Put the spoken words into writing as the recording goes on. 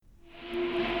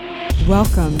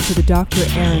Welcome to the Dr.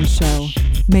 Erin Show.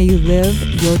 May you live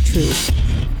your truth.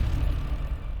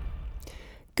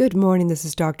 Good morning, this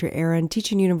is Dr. Erin,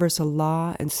 teaching universal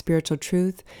law and spiritual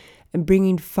truth and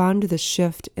bringing fun to the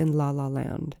shift in La La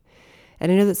Land.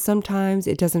 And I know that sometimes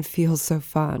it doesn't feel so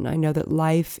fun. I know that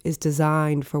life is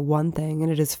designed for one thing,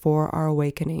 and it is for our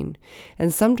awakening.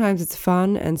 And sometimes it's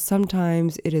fun, and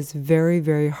sometimes it is very,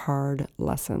 very hard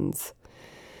lessons.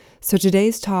 So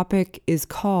today's topic is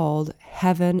called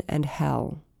Heaven and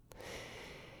Hell.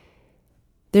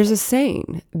 There's a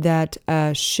saying that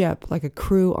a ship, like a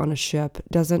crew on a ship,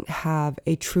 doesn't have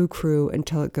a true crew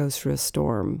until it goes through a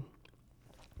storm.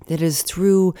 It is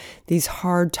through these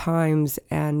hard times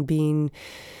and being,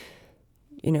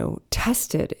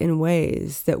 tested in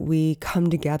ways that we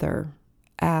come together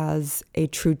as a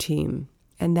true team.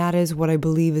 And that is what I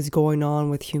believe is going on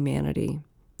with humanity.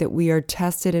 That we are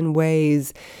tested in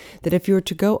ways that if you were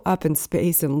to go up in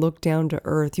space and look down to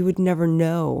Earth, you would never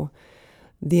know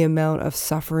the amount of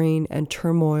suffering and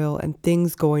turmoil and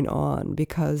things going on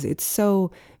because it's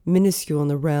so minuscule in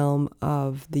the realm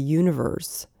of the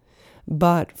universe.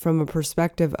 But from a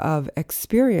perspective of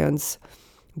experience,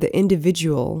 the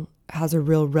individual has a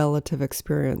real relative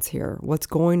experience here. What's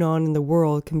going on in the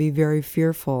world can be very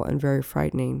fearful and very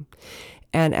frightening.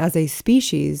 And as a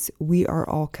species, we are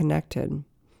all connected.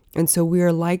 And so we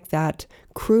are like that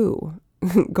crew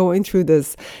going through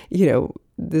this,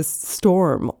 this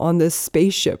storm on this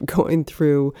spaceship going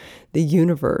through the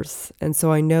universe. And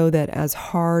so I know that as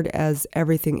hard as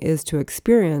everything is to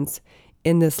experience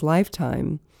in this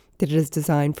lifetime, that it is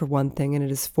designed for one thing, and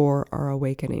it is for our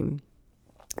awakening.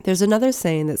 There's another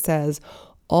saying that says,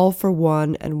 all for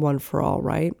one and one for all,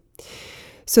 right?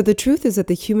 So the truth is that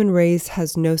the human race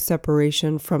has no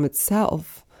separation from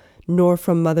itself, nor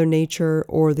from Mother Nature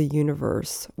or the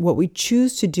universe. What we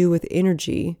choose to do with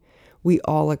energy, we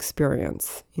all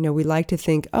experience. We like to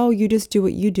think, oh, you just do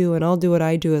what you do and I'll do what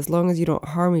I do as long as you don't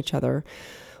harm each other.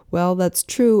 Well, that's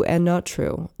true and not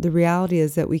true. The reality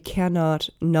is that we cannot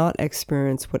not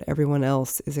experience what everyone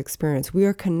else is experiencing. We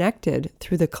are connected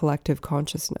through the collective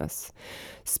consciousness,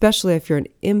 especially if you're an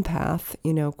empath.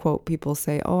 Quote, people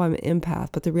say, oh, I'm an empath.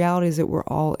 But the reality is that we're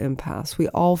all empaths. We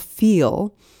all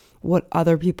feel what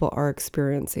other people are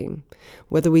experiencing.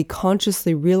 Whether we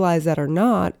consciously realize that or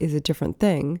not is a different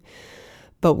thing,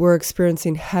 but we're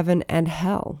experiencing heaven and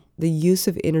hell, the use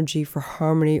of energy for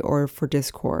harmony or for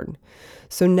discord.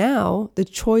 So now the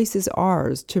choice is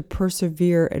ours to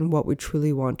persevere in what we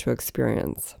truly want to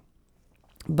experience.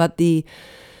 But the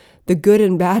good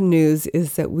and bad news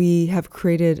is that we have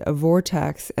created a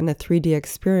vortex and a 3D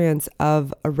experience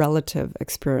of a relative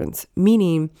experience,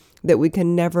 meaning that we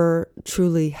can never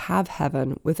truly have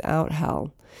heaven without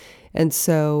hell. And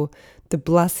so the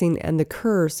blessing and the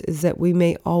curse is that we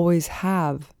may always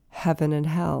have heaven and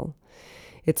hell.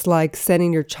 It's like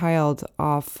sending your child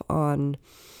off on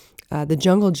the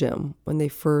jungle gym when they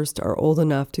first are old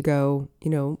enough to go,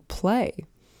 play.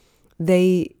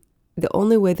 The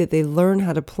only way that they learn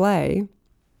how to play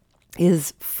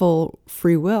is full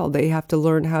free will. They have to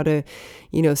learn how to,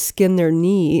 skin their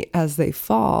knee as they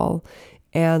fall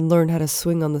and learn how to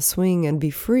swing on the swing and be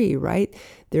free, right?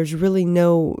 There's really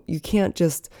you can't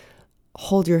just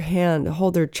hold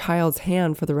their child's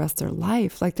hand for the rest of their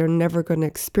life. Like they're never going to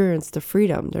experience the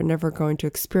freedom. They're never going to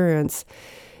experience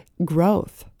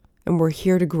growth. And we're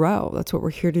here to grow. That's what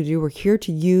we're here to do. We're here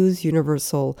to use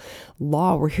universal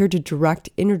law. We're here to direct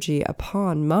energy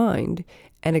upon mind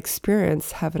and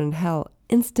experience heaven and hell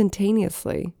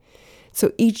instantaneously.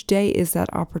 So each day is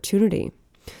that opportunity.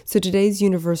 So today's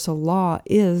universal law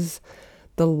is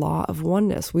the law of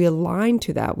oneness. We align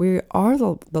to that. We are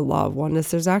the law of oneness.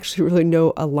 There's actually really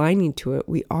no aligning to it.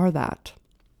 We are that.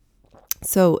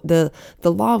 So the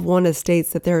law of oneness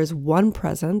states that there is one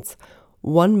presence,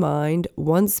 one mind,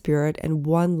 one spirit, and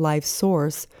one life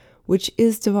source, which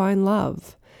is divine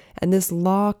love. And this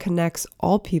law connects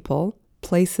all people,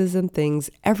 places, and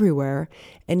things everywhere,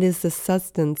 and is the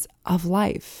substance of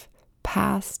life,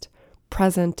 past,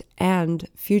 present, and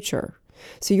future.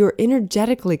 So you're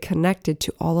energetically connected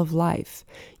to all of life.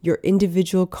 Your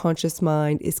individual conscious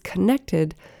mind is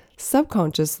connected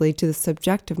subconsciously to the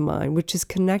subjective mind, which is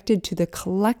connected to the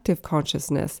collective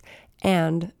consciousness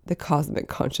and the cosmic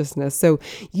consciousness. So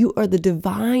you are the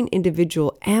divine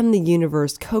individual and the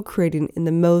universe co-creating in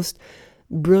the most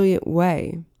brilliant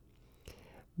way.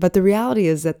 But the reality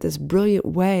is that this brilliant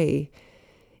way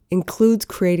includes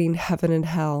creating heaven and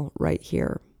hell right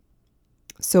here.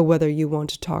 So whether you want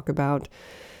to talk about,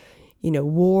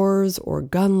 wars or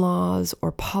gun laws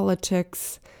or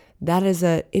politics, that is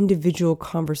an individual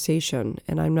conversation.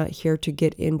 And I'm not here to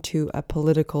get into a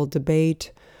political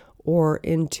debate or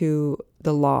into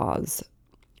the laws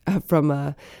from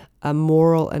a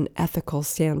moral and ethical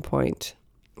standpoint.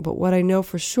 But what I know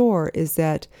for sure is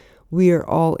that we are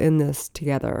all in this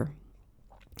together.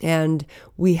 And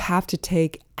we have to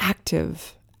take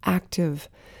active,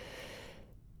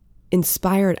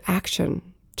 inspired action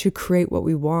to create what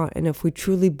we want. And if we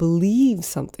truly believe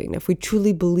something,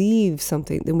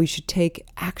 then we should take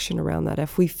action around that.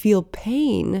 If we feel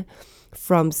pain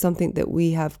from something that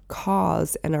we have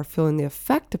caused and are feeling the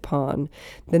effect upon,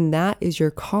 then that is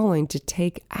your calling to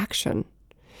take action.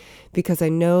 Because I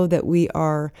know that we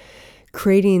are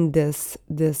creating this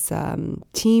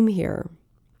team here,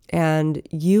 and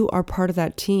you are part of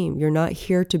that team. You're not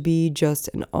here to be just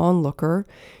an onlooker.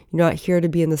 You're not here to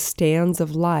be in the stands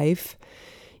of life.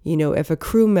 You know, if a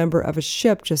crew member of a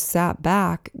ship just sat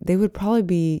back, they would probably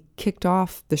be kicked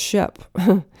off the ship.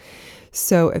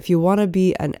 So if you want to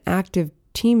be an active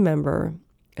team member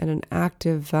and an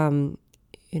active,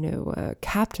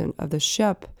 captain of the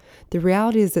ship, the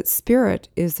reality is that Spirit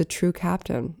is the true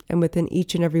captain. And within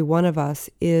each and every one of us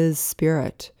is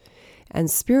Spirit. And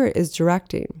Spirit is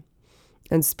directing.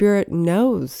 And Spirit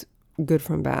knows good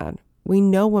from bad. We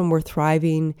know when we're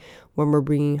thriving, when we're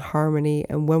bringing harmony,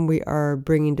 and when we are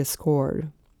bringing discord.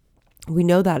 We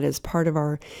know that as part of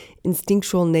our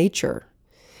instinctual nature.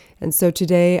 And so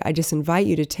today, I just invite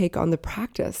you to take on the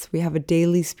practice. We have a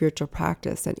daily spiritual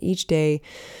practice, and each day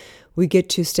we get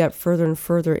to step further and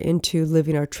further into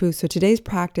living our truth. So today's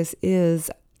practice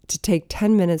is to take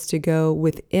 10 minutes to go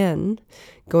within,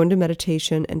 go into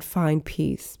meditation and find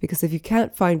peace. Because if you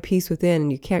can't find peace within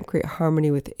and you can't create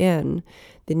harmony within,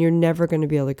 then you're never going to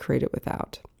be able to create it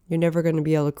without. You're never going to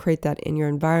be able to create that in your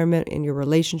environment, in your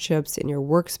relationships, in your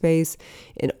workspace,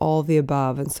 in all of the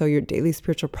above. And so your daily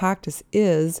spiritual practice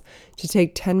is to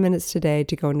take 10 minutes today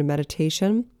to go into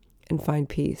meditation and find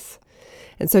peace.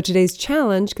 And so today's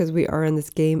challenge, because we are in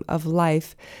this game of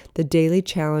life, the daily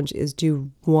challenge is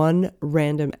do one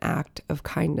random act of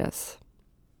kindness.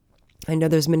 I know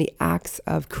there's many acts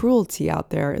of cruelty out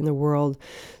there in the world.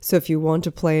 So if you want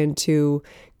to play into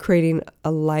creating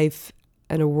a life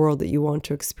and a world that you want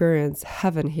to experience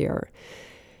heaven here,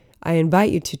 I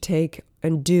invite you to take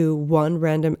and do one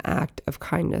random act of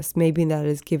kindness. Maybe that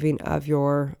is giving of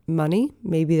your money.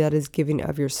 Maybe that is giving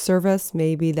of your service.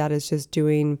 Maybe that is just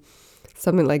doing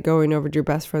something like going over to your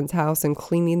best friend's house and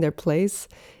cleaning their place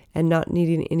and not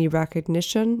needing any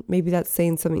recognition. Maybe that's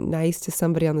saying something nice to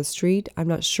somebody on the street. I'm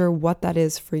not sure what that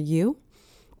is for you,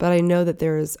 but I know that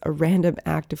there is a random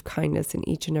act of kindness in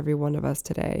each and every one of us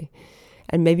today.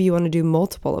 And maybe you want to do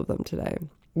multiple of them today.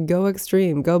 Go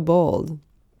extreme, go bold.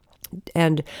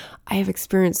 And I have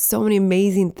experienced so many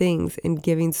amazing things in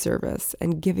giving service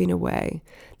and giving away.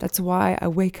 That's why I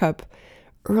wake up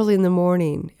early in the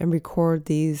morning and record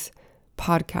these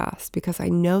podcasts, because I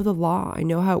know the law, I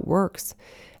know how it works.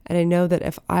 And I know that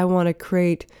if I want to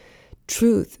create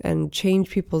truth and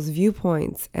change people's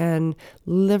viewpoints and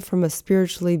live from a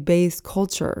spiritually based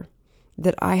culture,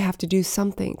 that I have to do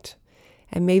something.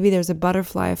 And maybe there's a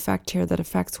butterfly effect here that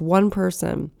affects one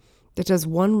person, that does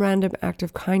one random act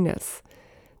of kindness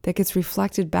that gets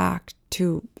reflected back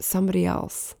to somebody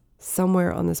else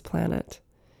somewhere on this planet.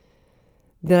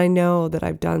 Then I know that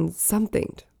I've done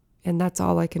something, and that's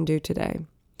all I can do today.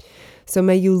 So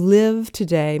may you live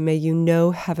today, may you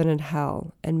know heaven and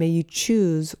hell, and may you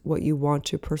choose what you want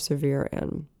to persevere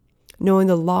in. Knowing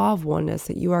the law of oneness,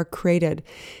 that you are created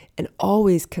and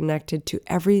always connected to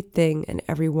everything and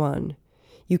everyone.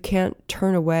 You can't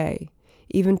turn away.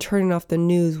 Even turning off the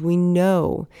news, we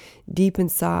know deep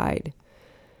inside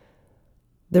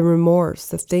the remorse,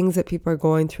 the things that people are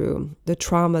going through, the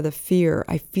trauma, the fear.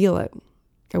 I feel it.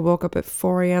 I woke up at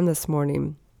 4 a.m. this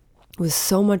morning with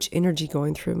so much energy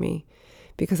going through me,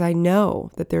 because I know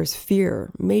that there's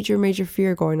fear, major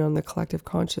fear going on in the collective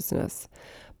consciousness.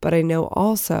 But I know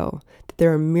also that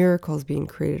there are miracles being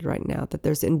created right now, that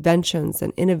there's inventions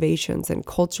and innovations and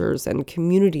cultures and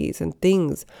communities and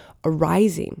things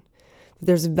arising.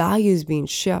 There's values being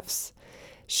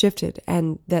shifted,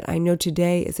 and that I know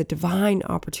today is a divine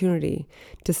opportunity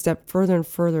to step further and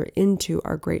further into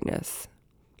our greatness.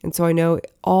 And so I know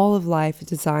all of life is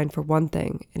designed for one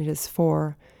thing, and it is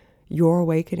for your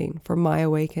awakening, for my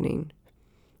awakening.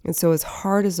 And so as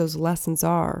hard as those lessons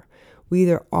are, we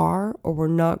either are or we're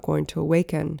not going to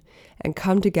awaken and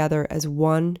come together as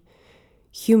one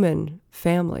human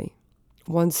family,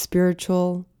 one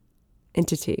spiritual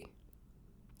entity,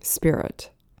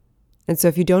 spirit. And so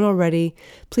if you don't already,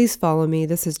 please follow me.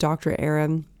 This is Dr.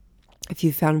 Erin. If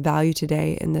you found value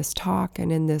today in this talk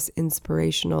and in this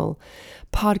inspirational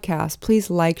podcast, please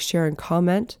like, share, and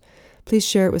comment. Please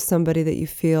share it with somebody that you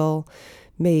feel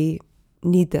may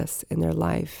need this in their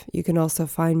life. You can also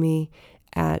find me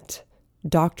at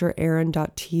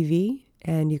draaron.tv,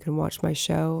 and you can watch my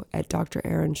show at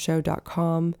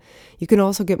draaronshow.com. You can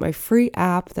also get my free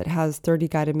app that has 30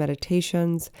 guided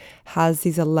meditations, has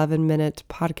these 11-minute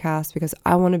podcasts, because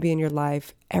I want to be in your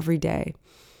life every day.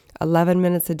 11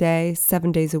 minutes a day,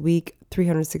 7 days a week,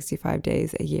 365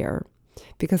 days a year.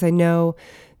 Because I know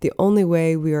the only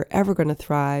way we are ever going to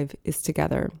thrive is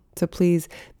together. So please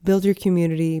build your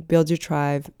community, build your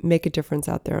tribe, make a difference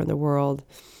out there in the world.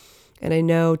 And I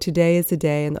know today is the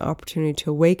day and the opportunity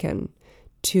to awaken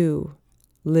to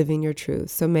living your truth.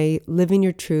 So may living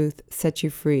your truth set you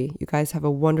free. You guys have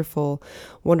a wonderful,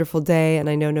 wonderful day. And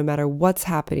I know no matter what's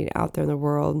happening out there in the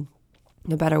world,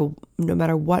 no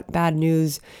matter what bad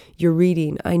news you're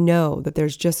reading, I know that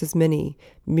there's just as many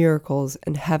miracles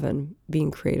in heaven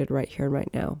being created right here and right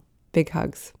now. Big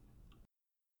hugs.